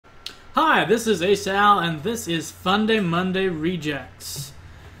Hi, this is Asal, and this is Funday Monday Rejects.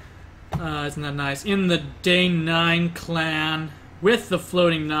 Isn't that nice? In the Day 9 clan, with the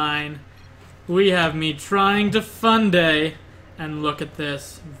Floating 9, we have me trying to Funday, and look at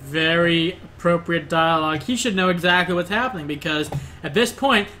this. Very appropriate dialogue. He should know exactly what's happening, because at this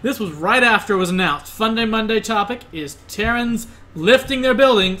point, this was right after it was announced. Funday Monday Topic is Terrans lifting their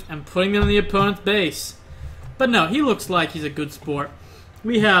buildings and putting them in the opponent's base. But no, he looks like he's a good sport.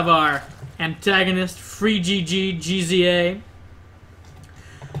 We have our antagonist, Free GG, GZA.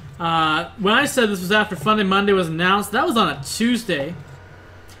 When I said this was after Funday Monday was announced, that was on a Tuesday.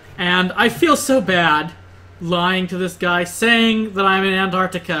 And I feel so bad lying to this guy, saying that I'm in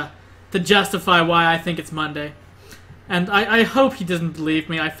Antarctica to justify why I think it's Monday. And I hope he doesn't believe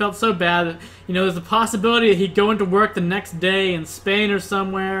me. I felt so bad that, you know, there's a possibility that he'd go into work the next day in Spain or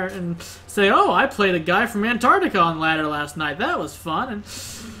somewhere and say, oh, I played a guy from Antarctica on ladder last night. That was fun. And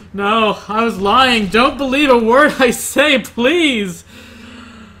no, I was lying. Don't believe a word I say, please.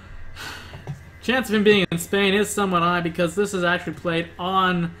 Chance of him being in Spain is somewhat high because this is actually played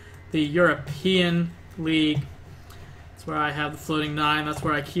on the European League. That's where I have the Floating 9. That's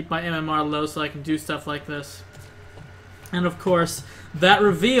where I keep my MMR low so I can do stuff like this. And of course, that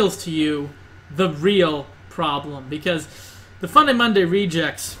reveals to you the real problem, because the Funday Monday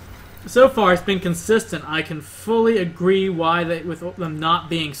Rejects, so far it's been consistent. I can fully agree why with them not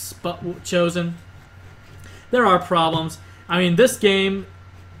being chosen. There are problems. I mean, this game,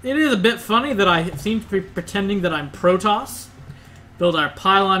 it is a bit funny that I seem to be pretending that I'm Protoss. Build our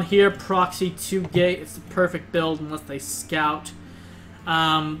pylon here, proxy 2 gate. It's the perfect build unless they scout.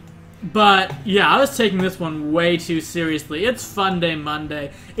 But, yeah, I was taking this one way too seriously. It's Funday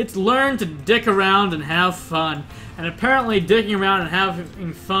Monday. It's learn to dick around and have fun. And apparently dicking around and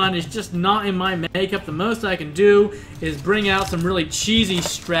having fun is just not in my makeup. The most I can do is bring out some really cheesy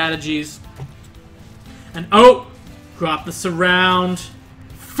strategies. And, oh! Drop the surround.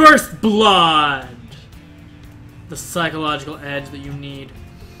 First blood! The psychological edge that you need.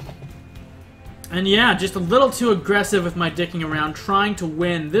 And yeah, just a little too aggressive with my dicking around, trying to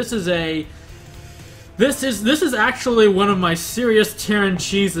win. This is actually one of my serious Terran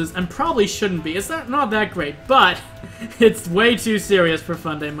cheeses, and probably shouldn't be. It's not that great, but it's way too serious for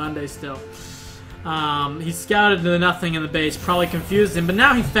Funday Monday still. He scouted to nothing in the base, probably confused him, but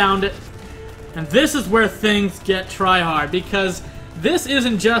now he found it. And this is where things get try-hard, because this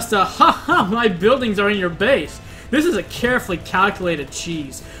isn't just a, ha-ha, my buildings are in your base. This is a carefully calculated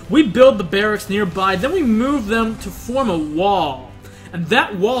cheese. We build the barracks nearby, then we move them to form a wall. And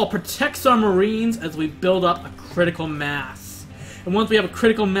that wall protects our Marines as we build up a critical mass. And once we have a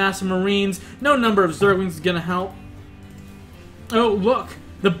critical mass of Marines, no number of Zerglings is going to help. Oh, look!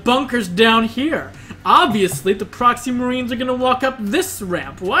 The bunker's down here! Obviously, the proxy Marines are going to walk up this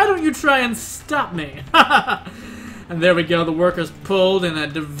ramp. Why don't you try and stop me? And there we go, the workers pulled in a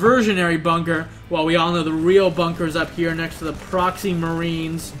diversionary bunker, while we all know the real bunker's up here next to the proxy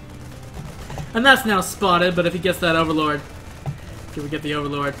Marines. And that's now spotted, but if he gets that Overlord... Can we get the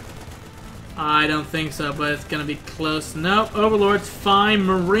Overlord? I don't think so, but it's gonna be close. Nope, Overlord's fine.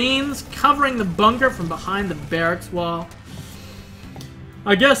 Marines covering the bunker from behind the barracks wall.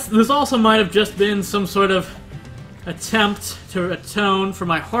 I guess this also might have just been some sort of attempt to atone for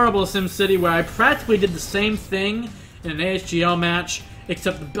my horrible SimCity, where I practically did the same thing in an AHGL match,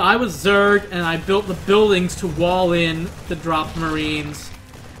 except I was Zerg and I built the buildings to wall in the dropped Marines.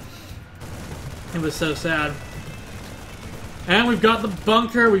 It was so sad. And we've got the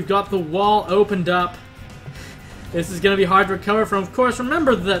bunker, we've got the wall opened up. This is going to be hard to recover from. Of course,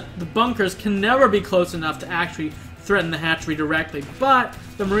 remember that the bunkers can never be close enough to actually threaten the hatchery directly, but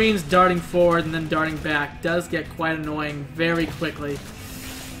the Marines darting forward and then darting back does get quite annoying very quickly.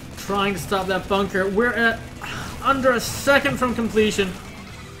 Trying to stop that bunker. We're at under a second from completion,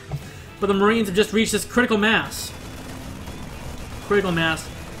 but the Marines have just reached this critical mass. Critical mass.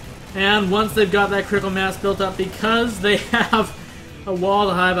 And once they've got that critical mass built up, because they have a wall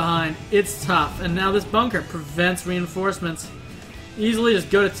to hide behind, it's tough. And now this bunker prevents reinforcements. Easily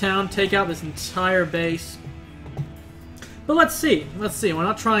just go to town, take out this entire base. But let's see. Let's see. We're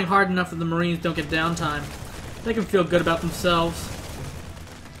not trying hard enough that the Marines don't get downtime. They can feel good about themselves.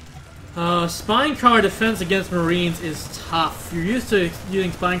 Spine car defense against Marines is tough. You're used to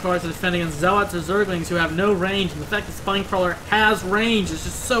using spine cars to defend against Zealots or Zerglings who have no range, and the fact that Spine Crawler has range is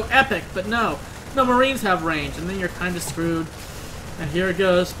just so epic, but no. No, Marines have range, and then you're kind of screwed. And here it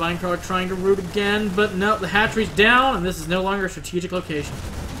goes, Spine Crawler trying to root again, but no, the hatchery's down, and this is no longer a strategic location.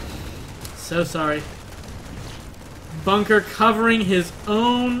 So sorry. Bunker covering his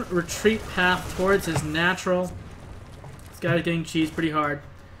own retreat path towards his natural. This guy's getting cheesed pretty hard.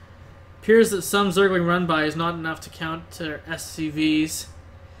 Appears that some Zergling run-by is not enough to counter SCVs.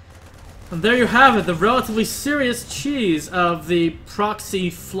 And there you have it, the relatively serious cheese of the proxy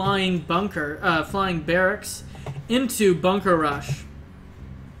flying barracks into bunker rush.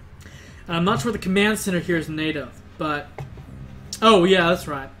 And I'm not sure the command center here is native, but... Oh, yeah, that's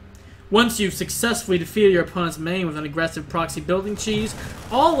right. Once you've successfully defeated your opponent's main with an aggressive proxy building cheese,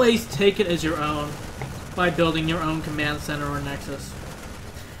 always take it as your own by building your own command center or nexus.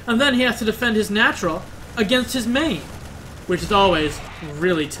 And then he has to defend his natural against his main, which is always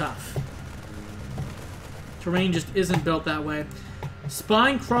really tough. Terrain just isn't built that way.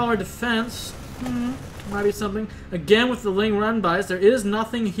 Spine crawler defense, might be something. Again with the Ling run-bys, there is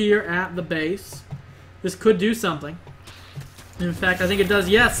nothing here at the base. This could do something. In fact, I think it does.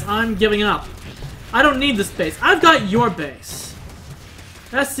 Yes, I'm giving up. I don't need this base. I've got your base.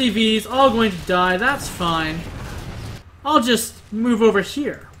 SCVs all going to die. That's fine. I'll just move over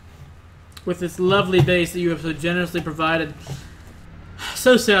here with this lovely base that you have so generously provided.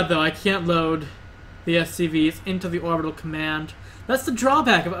 So sad, though. I can't load the SCVs into the orbital command. That's the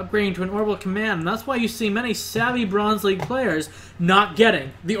drawback of upgrading to an orbital command, and that's why you see many savvy Bronze League players not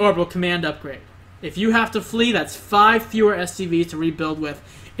getting the orbital command upgrade. If you have to flee, that's 5 fewer SCVs to rebuild with.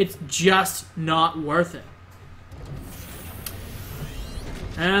 It's just not worth it.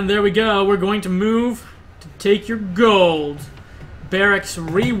 And there we go. We're going to move to take your gold. Barracks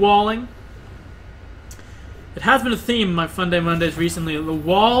re-walling. It has been a theme in my Funday Mondays recently. The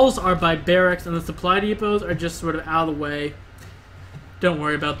walls are by barracks and the supply depots are just sort of out of the way. Don't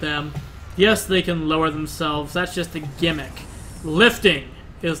worry about them. Yes, they can lower themselves. That's just a gimmick. Lifting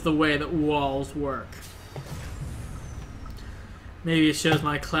is the way that walls work. Maybe it shows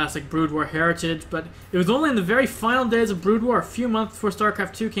my classic Brood War heritage, but it was only in the very final days of Brood War, a few months before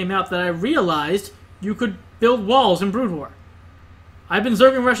StarCraft 2 came out, that I realized you could build walls in Brood War. I've been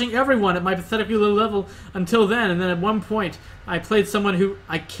Zergling rushing everyone at my pathetically low level until then, and then at one point I played someone who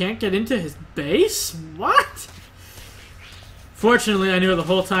I can't get into his base? What? Fortunately, I knew it the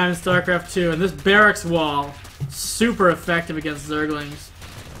whole time in StarCraft 2, and this barracks wall, super effective against Zerglings,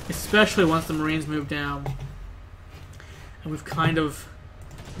 especially once the Marines move down. And we've kind of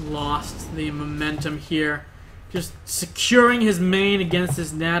lost the momentum here. Just securing his main against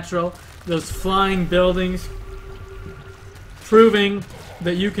his natural, those flying buildings, proving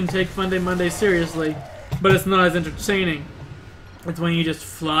that you can take Funday Monday seriously, but it's not as entertaining. It's when you just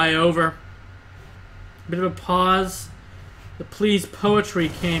fly over. A bit of a pause. The please poetry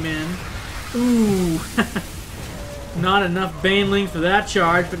came in. Ooh. Not enough Banelings for that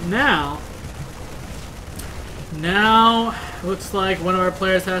charge, but now looks like one of our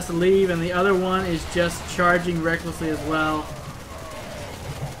players has to leave and the other one is just charging recklessly as well.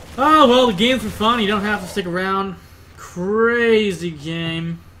 Oh, well, the game's been fun. You don't have to stick around. Crazy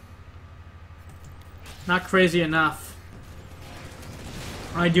game. Not crazy enough.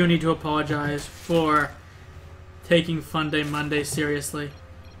 I do need to apologize for taking Funday Monday seriously.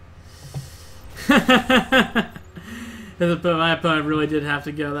 My opponent really did have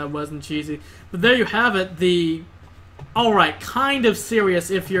to go. That wasn't cheesy. But there you have it. The, alright, kind of serious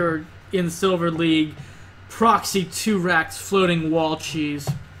if you're in Silver League, proxy 2 racks floating wall cheese.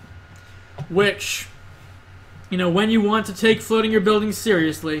 Which, you know, when you want to take floating your buildings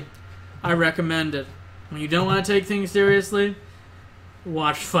seriously, I recommend it. When you don't want to take things seriously,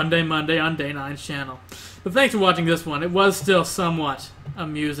 watch Funday Monday on Day 9's channel. But thanks for watching this one. It was still somewhat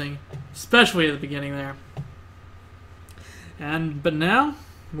amusing, especially at the beginning there. But now,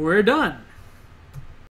 we're done.